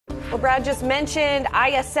Well, Brad just mentioned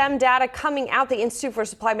ISM data coming out, the Institute for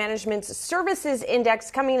Supply Management's Services Index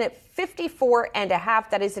coming in at 54.5.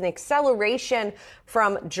 That is an acceleration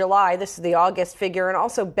from July. This is the August figure, and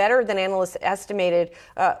also better than analysts estimated,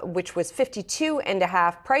 which was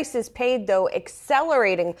 52.5. Prices paid, though,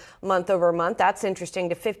 accelerating month over month. That's interesting,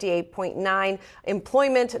 to 58.9.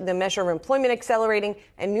 Employment, the measure of employment accelerating,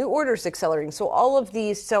 and new orders accelerating. So all of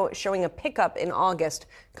these showing a pickup in August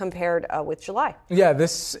compared with July. Yeah,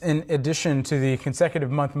 this in addition to the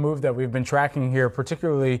consecutive month move that we've been tracking here,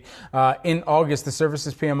 particularly in August, the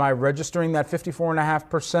services PMI registering that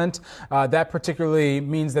 54.5%. That particularly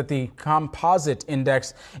means that the composite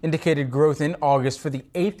index indicated growth in August for the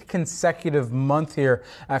 8th consecutive month here,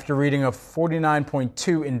 after reading of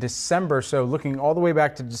 49.2 in December. So looking all the way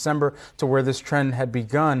back to December to where this trend had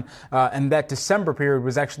begun. And that December period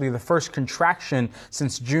was actually the first contraction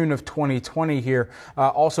since June of 2020 here.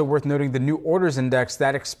 Also worth noting the new orders index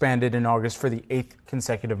that expanded in August for the 8th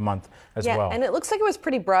consecutive month as well. Yeah, and it looks like it was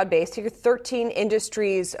pretty broad-based. Here, 13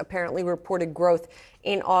 industries apparently reported growth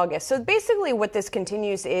in August. So basically what this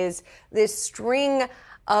continues is this string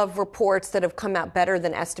of reports that have come out better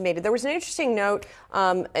than estimated. There was an interesting note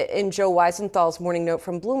in Joe Weisenthal's morning note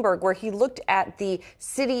from Bloomberg, where he looked at the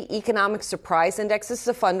City Economic Surprise Index. This is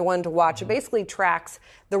a fun one to watch. It basically tracks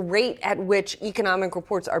the rate at which economic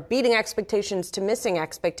reports are beating expectations to missing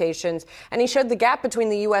expectations. And he showed the gap between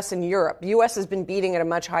the U.S. and Europe. The U.S. has been beating at a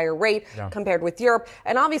much higher rate compared with Europe.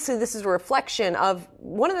 And obviously this is a reflection of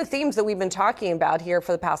one of the themes that we've been talking about here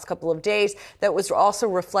for the past couple of days that was also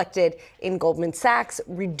reflected in Goldman Sachs,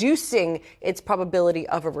 reducing its probability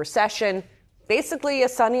of a recession. Basically a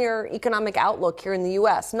sunnier economic outlook here in the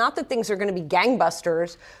U.S. Not that things are going to be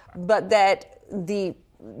gangbusters, but that the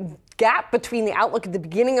gap between the outlook at the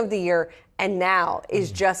beginning of the year and now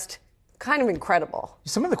is just kind of incredible.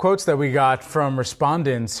 Some of the quotes that we got from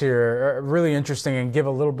respondents here are really interesting and give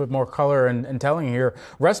a little bit more color and telling here.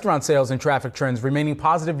 Restaurant sales and traffic trends remaining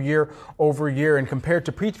positive year over year and compared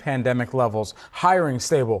to pre-pandemic levels. Hiring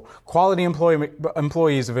stable. Quality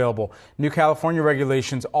employees available. New California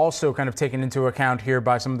regulations also kind of taken into account here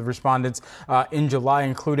by some of the respondents in July,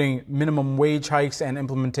 including minimum wage hikes and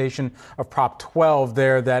implementation of Prop 12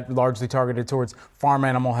 there that largely targeted towards farm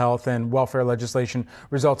animal health and welfare legislation,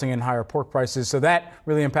 resulting in higher pork prices. So that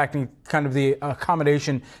really impacting kind of the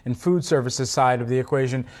accommodation and food services side of the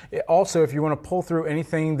equation. Also, if you want to pull through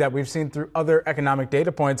anything that we've seen through other economic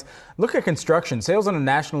data points, look at construction. Sales on a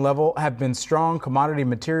national level have been strong. Commodity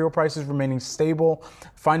material prices remaining stable.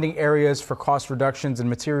 Finding areas for cost reductions and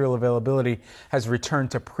material availability has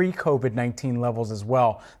returned to pre-COVID-19 levels as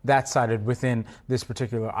well. That's cited within this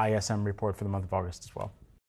particular ISM report for the month of August as well.